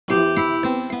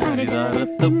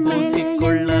சிதாரத்தை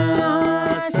பூசிக்கொள்ள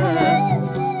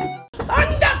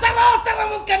அந்த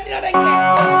சராசரமும் கண்டடைங்க.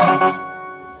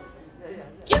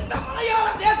 இந்த மலையாள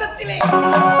தேசத்திலே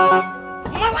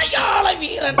மலையாள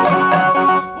வீரன்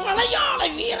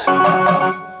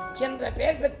என்ற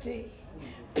பெயர் பெற்று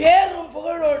பேரும்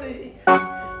புகழோடு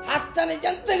அத்தனை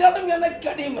ஜந்துகளும் எனக்கு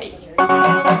அடிமை.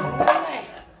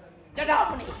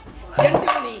 ஜடாமணி,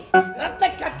 ஜண்டுமணி,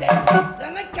 ரத்தக்காட்டரி,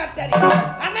 ரணக்காட்டரி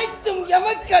அனைத்தும்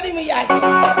எமக்கு அடிமையாகி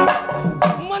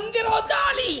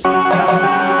மந்திரோதாளி,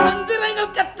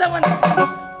 மந்திரங்கள் கற்றவன்,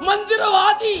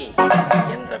 மந்திரவாதி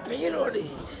என்ற பெயரோடு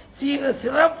சீர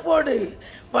சிறப்போடு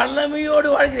வல்லமையோடு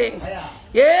வாழ்கிறேன்.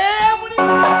 ஏ முனி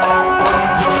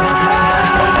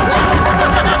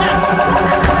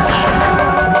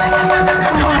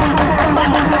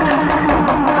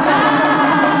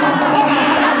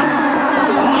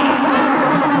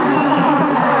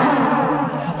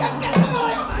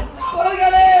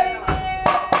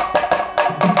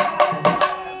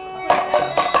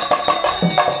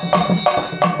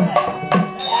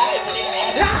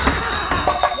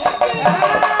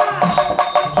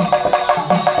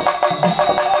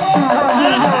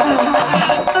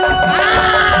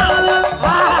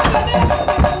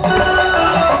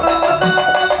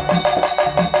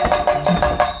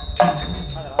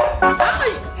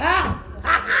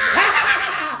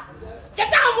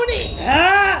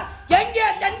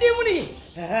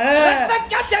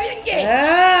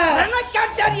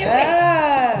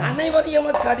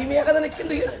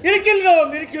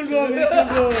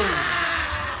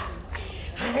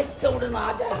அனைத்தவுடன்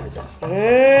ஆஜா வேண்டும்,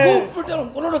 கூப்பிட்டு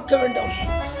புலனுக்க வேண்டும்.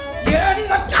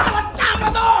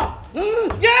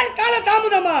 ஏன் கால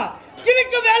தாமதமா?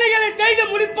 இதுக்கு வேலைகளை செய்து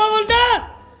முடிப்பவன் தான்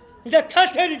இந்த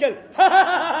காட்டேரிகள்.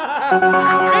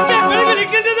 எங்கே பிள்ளைகள்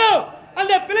இருக்கின்றதோ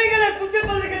அந்த பிள்ளைகளை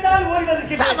புத்திப்பதற்கு தான்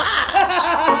ஓய்வதற்கு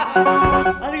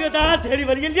அதுக்கு தான் தேடி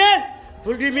வருகின்றேன்.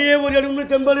 ஒன்றுமே ஒரு எலும்பு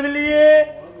தெம்பளவில்லையே.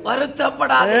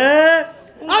 வருத்தப்படாத.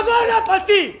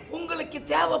 பசி உங்களுக்கு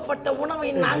தேவைப்பட்ட உணவை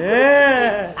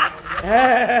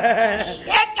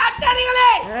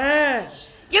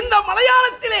இந்த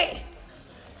மலையாளத்திலே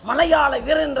மலையாள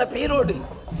வீரன் என்ற பெயரோடு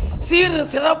சீரு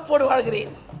சிறப்போடு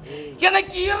வாழ்கிறேன்.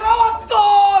 எனக்கு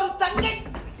 21 தங்கை.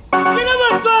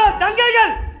 21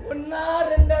 தங்கைகள்? ஒன்னா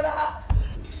ரெண்டடா,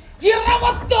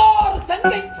 21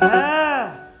 தங்கை.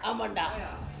 ஆமாண்டா,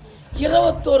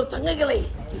 21 தங்கைகளை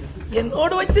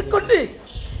என்னோடு வைத்துக் கொண்டு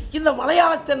இந்த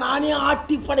மலையாளத்தை நானே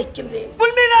ஆட்டி படைக்கின்றேன்.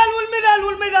 உண்மைதான் உண்மைதான்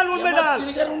உண்மைதான் உண்மைதான்.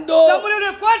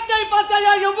 நம்மளுடைய கோட்டை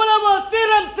பார்த்தாயா எவ்வளவு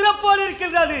சீரம் சிறப்போடு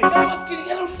இருக்கின்றது.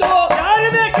 உண்டோ?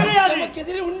 யாருமே கிடையாது.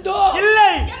 எதிரி உண்டோ? இல்லை.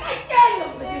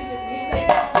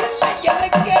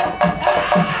 எனக்கு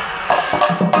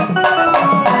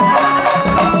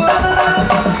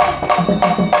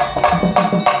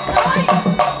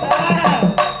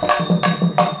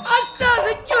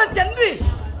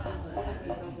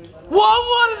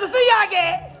ஒவ்வொரு திசையாக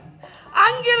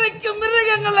அங்கிருக்கும்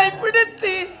மிருகங்களை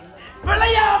பிடித்து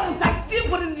விளையாடும் சக்தி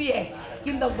பொருந்திய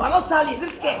இந்த பலசாலி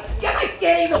எதிர்க்க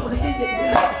எனக்கே இதை முடிஞ்சு.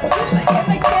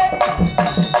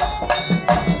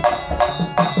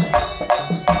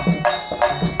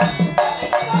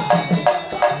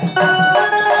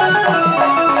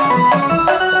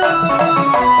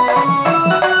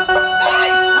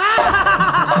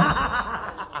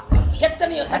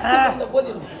 எத்தனையோ சக்தி இருந்த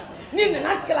போதிலும் நீண்ட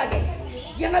நாட்களாக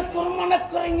எனக்கு ஒரு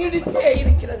மனக்குறை நீடித்தே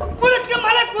இருக்கிறது. உனக்கு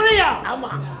மனக்குறையா? ஆமா.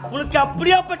 உனக்கு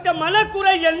அப்படியாப்பட்ட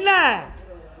மனக்குறை என்ன?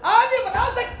 ஆதி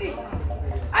பராசக்தி,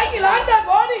 அகிலாண்ட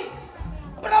கோடி,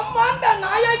 பிரம்மாண்ட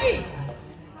நாயகி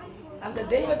அந்த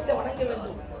தெய்வத்தை வணங்க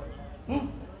வேண்டும்,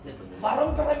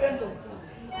 வரம் பெற வேண்டும்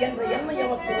என்ற எண்ணம்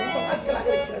எனக்கு ரொம்ப நாட்களாக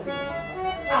இருக்கிறது.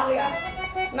 ஆகையால்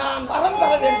நான் வரம்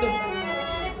பெற வேண்டும்,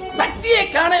 சக்தியை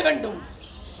காண வேண்டும்.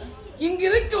 இங்கு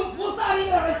இருக்கும்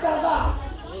பூசாரிகள் அழைத்தால்தான்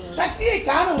சக்தியை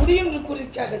காண முடியும் என்று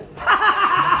கூறியிருக்கார்கள்.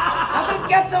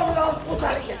 அதற்கேற்றவர்கள்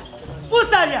பூசாரிகள்.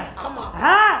 பூசாரியா? ஆமா.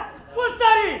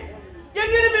 பூசாரி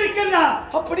என்னிடம் இருக்கிறதா?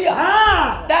 அப்படியா?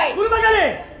 குருமகளே,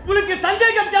 உனக்கு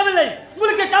சந்தேகம் தேவையில்லை,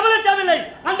 உங்களுக்கு கவலை தேவையில்லை.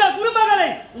 அந்த குருமகளை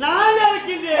நானே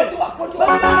இருக்கின்றேன்.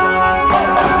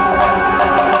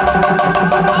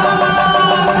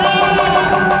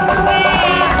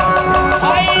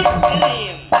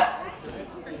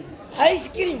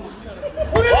 ஐஸ்கிரீம்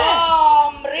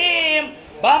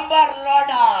பம்பர்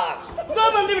லோடா தோ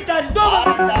வந்து விட்டார். தோ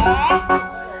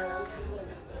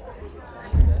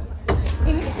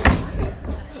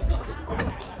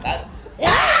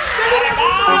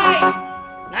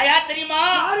நான் யார் தெரியுமா?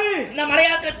 இந்த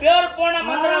மலையாளத்துல பேர் போன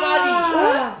மந்திரவாதி.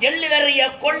 எள்ளு வெறிய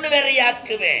கொள்ளு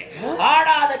வெறியாக்குவேன்.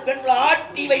 ஆடாத பெண்களை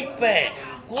ஆட்டி வைப்பேன்,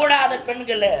 கூடாத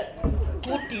பெண்களை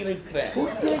கூட்டி வைப்பேன்.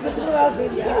 கூட்டி வைக்கிறதுக்கு வேலை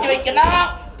செய்யா? கூட்டி வைக்கணும்,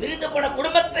 பிரிந்து போன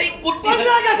குடும்பத்தை கூட்டி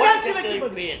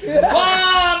வைப்பேன்.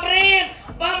 ஓம் ரீம்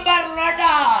பம்பர்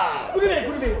லோடா. குருவே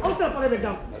குருவே அவசரப்பட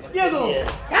வேண்டாம். ஏதோ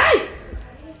ஏய்,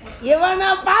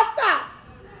 இவனை பார்த்தா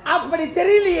அப்படி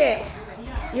தெரியலையே.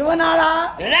 இவனாடா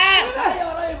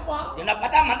என்ன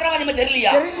பார்த்தா மந்திரவாதி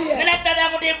தெரியலையா? தெரியலையே. நினைத்ததை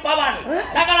முடிப்பவன்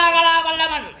சகலகலா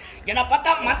வல்லவன். என்ன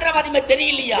பார்த்தா மந்திரவாதி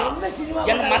தெரியலையா?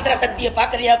 என் மந்திர சக்தியை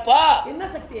பாக்குறியாப்பா? என்ன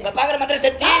சக்தி? பாக்குற மந்திர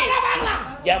சக்தி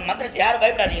என் மந்திர யாரும்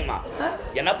பயப்படாதீங்கம்மா.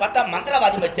 என்ன பார்த்தா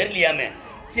மந்திரவாதி தெரியலையாமே.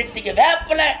 சிட்டிக்கு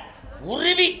வேப்பில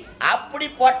உருவி அப்படி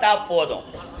போட்டா போதும்.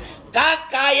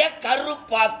 காக்காய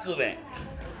கருப்பாக்குவேன்,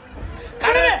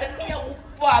 கடலை தண்ணிய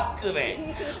உப்பாக்குவேன்,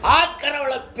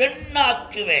 ஆக்கறவளை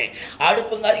பெண்ணாக்குவேன்,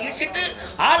 அடுப்புங்க அரிசிட்டு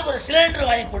ஆளுக்கு ஒரு சிலிண்டர்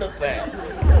வாங்கி கொடுப்பேன்.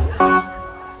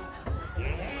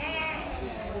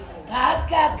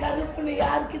 காக்கா கருப்புன்னு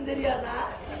யாருக்கும் தெரியாதா?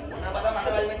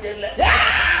 தெரியல.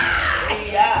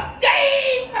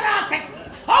 ஜெய் பராசக்தி.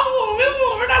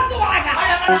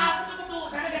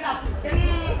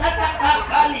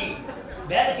 காலி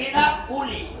வேலை செய்தா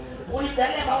கூலி, கூலி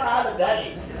தெரியல ஆளு காலி.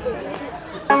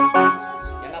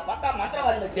 என்ன பார்த்தா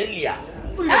மந்திரவாதி தெரியலையா?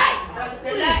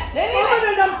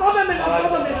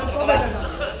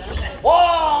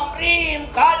 ஓம் ரீம்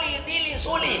காளி நீலி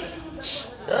சூலி.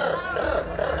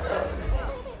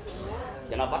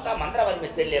 என்ன பார்த்தா மந்திரவாதி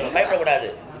தெரியல, பயப்படக்கூடாது.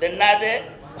 இது என்னது?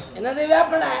 என்னது?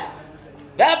 வேப்பல.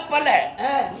 வேப்பல.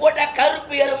 உங்கள்கிட்ட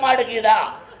கருப்பு எருமாடுக்குதா?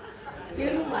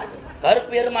 எருமாடு.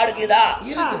 கருப்பு எருமாடுக்குதா?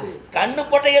 இருக்குது. கண்ணு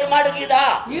போட்ட எருமாடுக்குதா?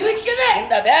 இருக்குது.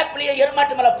 இந்த வேப்பிலைய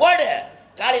எருமாட்டு மேல போடு,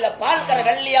 காலையில பால் கற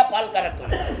வெள்ளையா பால்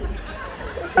கறக்கும்.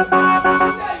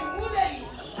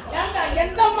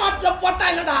 எந்த மாட்டுல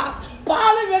போட்டாங்கடா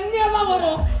பால் வெண்ணியா தான்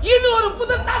வரும். இது ஒரு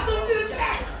புதுசா தெரிஞ்சிருக்கு.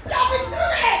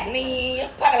 நீ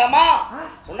பார்க்கலாமா?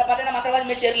 உன்னை பார்த்தா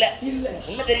மந்திரவாதி தெரியல. இல்ல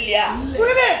உன்ன தெரியலையா?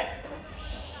 குருவே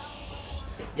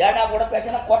ஜாடா கூட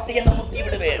பேசினா கொட்டை என்ன முட்டி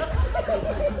விடுவேன்.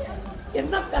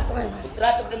 என்ன பேசுறேன்?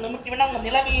 உத்ராட்சி கிட்ட முட்டி வினா உங்க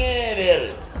நிலைமையே வேறு.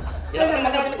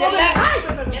 மந்திரவாதி தெரியல.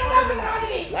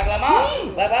 பார்க்கலாமா?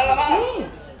 பார்க்கலாமா?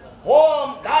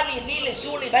 ஓம் காளி நீலி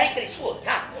சூளி பயங்கரி சூ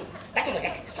தா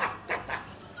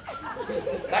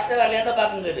கட்டதால எந்த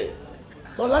பாக்குங்குது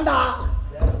சொல்லண்டா.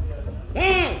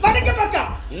 படுக்க பக்கம்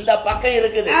இந்த பக்கம்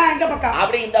இருக்குது, இந்த பக்கம்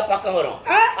அப்படி இந்த பக்கம் வரும்.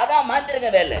 அதான் மாந்திரங்க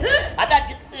வேலை, அதான்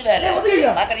சித்து வேலை.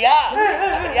 அப்படியா? பாக்குறியா?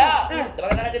 பாக்குறியா? இந்த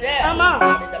பக்கம் நடக்குது. ஆமா.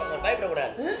 இந்த பக்கம்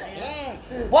பயப்படக்கூடாது.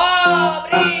 வா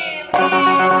பிரீம்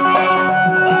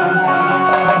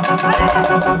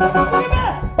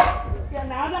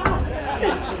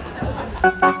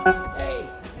ஏய்,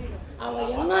 அவன்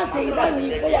என்ன செய்தா நீ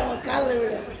போய் அவன் காலில்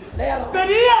விடு.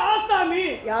 பெரிய ஆசாமி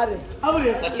யாரு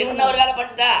அவரு? சின்ன ஒரு வேலை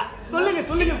பண்ணிட்டா, சொல்லுங்க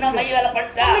சொல்லுங்க சின்ன மை வேலை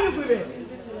பண்ணிட்டா. சொல்லுங்க குருவே.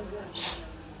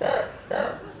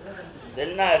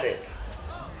 என்ன அது?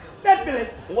 வேப்பிலை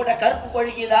உங்கள்கிட்ட கருப்பு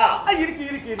கோழிக்குதா? இருக்கு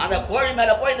இருக்கு அந்த கோழி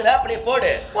மேல போய் இந்த வேப்பிலையை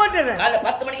போடு, போட்டுறேன். காலைல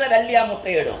 10 மணிக்கெல்லாம் வெள்ளையா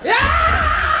முட்டையிடும்.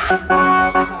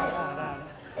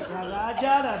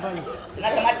 ராஜா ராபாய் என்ன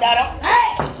சமாச்சாரம்?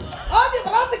 ஆதி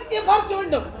பராசக்தியை பார்க்க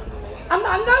வேண்டும், அந்த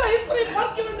அங்காள ஈஸ்வரியை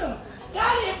பார்க்க வேண்டும்,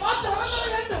 யாரையை பார்த்து வளர்க்க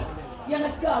வேண்டும்.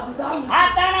 எனக்கு அதுதான்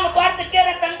ஆத்தால நம்ம பார்த்து கேற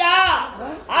தண்டா.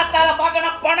 ஆத்தால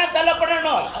பார்க்கணும், பணம்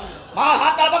செலப்படணும்.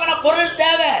 ஆத்தால பார்க்கணும், பொருள்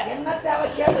தேவை. என்ன தேவை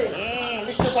கேளு.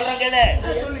 லிஸ்ட் சொல்றேன் கேளு.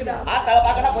 சொல்லுடா. ஆத்தால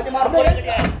பார்க்கணும், கொஞ்சமா பொருள்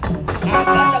கிடையாது. நான்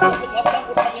கேட்ட பொருள் மொத்தம்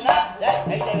கொடுத்தீங்கன்னா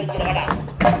கையில வச்சுக்கிறேன்டா.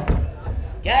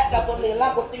 கேட்ட பொருள்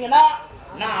எல்லாம் கொடுத்தீங்கன்னா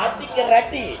நான் அடிக்கிற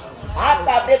அடி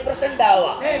ஆத்தா அப்படியே பிரசன்ட்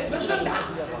ஆவா. ஏய் பிரசண்டா.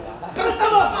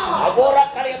 பிரசவமா. அகோர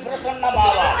கடைய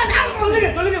பிரசன்னமாவா. சொல்லுங்க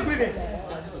சொல்லுங்க குருவே.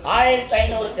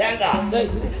 1500 தேங்காய்.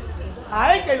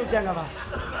 கை விட்டாங்கவா?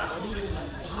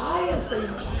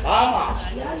 1500. ஆமா.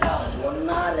 ஏண்டா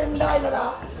ஒண்ணா ரெண்டா இல்லடா?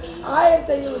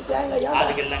 1500 தேங்காய்.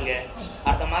 அதுக்கு இல்லைங்க,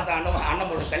 அடுத்த மாசம் அண்ணன்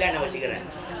போட்டு கல்யாணம் வச்சுக்கிறேன்.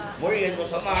 மொழி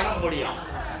எழுதும் சொன்னா அண்ணன் முடியும்.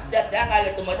 இந்த தேங்காய்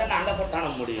எட்டும் போது நான் அண்ணன் போட்டு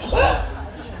அண்ணன் முடியும்.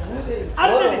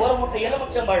 ஒரு முட்டை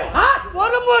எலுமிச்சம் பழம்.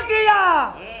 ஒரு மூட்டையா?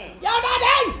 ஏண்டா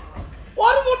டேய்,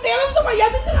 ஒரு முட்டை எலுமிச்சம்பழம்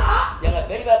எதுக்குடா? எங்க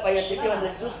பெரியப்பா பையன் திட்டி வந்து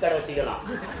ஜூஸ் கடை வச்சுக்கலாம்.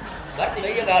 கருத்து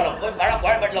வெய்ய காலம் போய் பழம்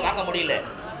பழப்பேட்டில் வாங்க முடியல.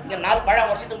 இங்க 4 பழம்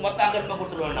வச்சுட்டு மொத்தம் அங்க இருக்க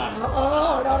கொடுத்துருவேன் நான்.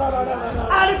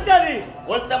 அடுத்தது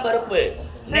உளுத்தம் பருப்பு,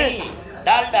 நெய்,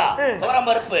 டால்டா, துவரம்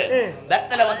பருப்பு,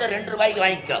 வெத்தலை வந்து 2 ரூபாய்க்கு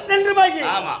வாங்கிக்கோ. 2 ரூபாய்க்கு?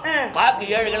 ஆமா. பாக்கு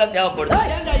 7 கிலோ தேவைப்படுது.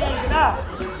 தேங்காய் இருக்குதா?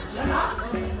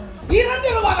 2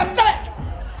 ரூபாய் வெத்தலை,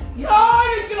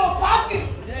 7 கிலோ பாக்கு.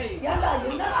 ஏண்டா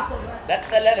என்னடா சொல்ற?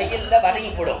 வெத்தலை வெயில்ல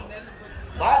வதங்கி போடும்.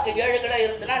 பாக்கு 7 கிலோ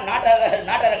இருந்துன்னா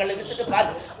நாட்டாரங்களை வித்துட்டு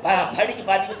படிக்கு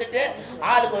பாதி வித்துட்டு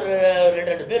ஆளுக்கு ஒரு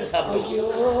 2 பேர்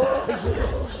சாப்பிடுவோம்.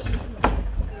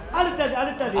 அடுத்தது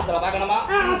அடுத்தது அதுல பார்க்கணுமா?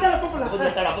 அதல கூப்பிடலாம்.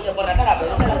 புது போடுறா.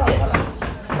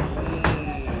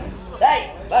 டேய்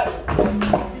வா.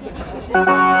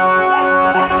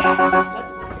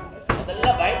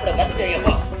 அதெல்லாம் பயப்பட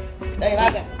கத்துட்டேங்கப்பா. டேய்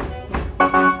வாங்க.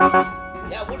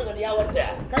 ஏன் வீட்டுக்கு வந்து ஏன் ஓடுற?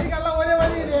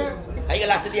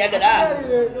 கைகள் அசதியா இருக்குதா?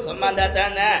 சும்மா இருந்தா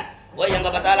தானே போய் எங்க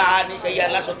பார்த்தாலும் ஆறு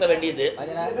செய்யலாம் சுத்த வேண்டியது.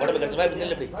 உடம்பு கட்டுவா இப்படி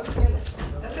நில்லு இப்படி.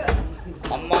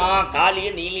 அம்மா காளி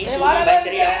நீலி சூரிய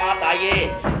கைத்திரி அம்மா தாயே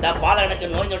இந்த பாலகனுக்கு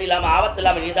நோய் நொடி இல்லாம ஆபத்து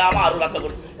இல்லாம நீதாம அருள் வாக்க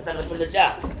புரிஞ்சிருச்சா?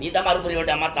 நீதாம அருள் புரிய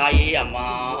வேண்டிய அம்மா தாயே அம்மா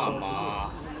அம்மா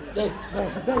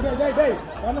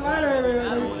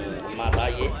அம்மா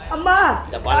தாயே அம்மா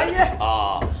இந்த பாலகன்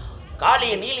காளி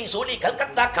நீலி சூலி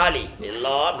கல்கத்தா காளி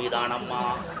எல்லாம் மீதானம்மா.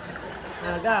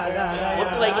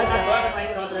 பொட்டு வைக்கணும்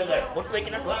பொட்டு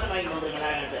வைக்கணும்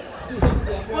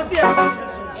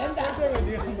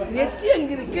நெத்தி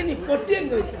எங்க இருக்கு நீ பொட்டி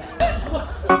எங்க வைக்கிற?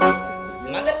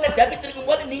 மதத்தை ஜபித்திருக்கும்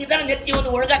போது நீங்க தானே நெத்தி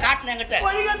வந்து ஒழுங்கா காட்டணும் என்கிட்ட.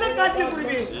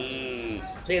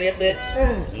 சரி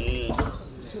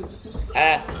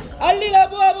அள்ளில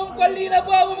போவோம் கொல்லியில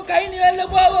போவோம் கை நிலையில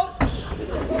போவோம்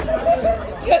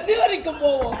எது வரைக்கும்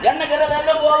போவோம் என்ன கரை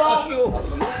வேலை போவோம்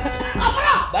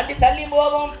வண்டி தள்ளி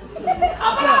போவோம்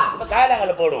இப்ப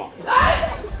காயலாங்கல போடுவோம்.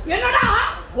 என்னடா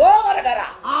ஓவரகாரா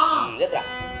ஏத்தா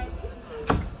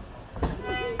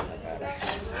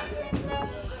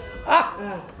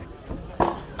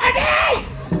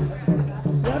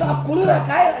குளிர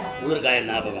காயல குளிர் காய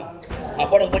ஞாபகம்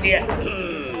அப்போட போட்டிய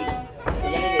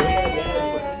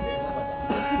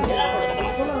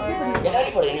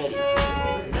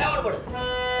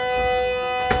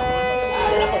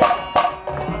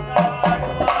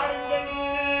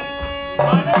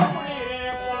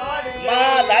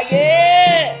தாயே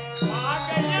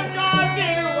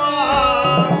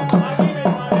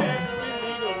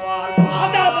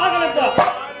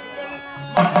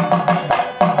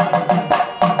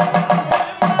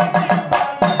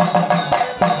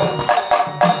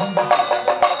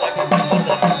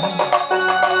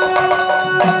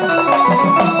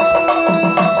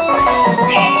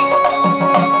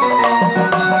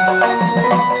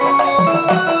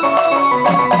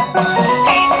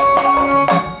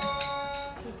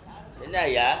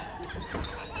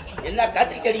என்ன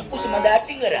கத்திரி செடி பூசி மந்த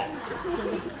அடிச்சுங்கிற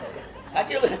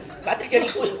கத்திரி செடி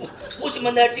பூசி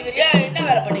மந்த அடிச்சுங்கிறியா? என்ன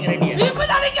வேலை பண்ணிக்கிற நீ?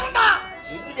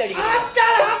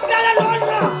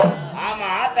 ஆமா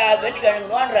ஆத்தா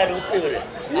வெள்ளிக்கிழங்கு நோன்றாரு விட்டு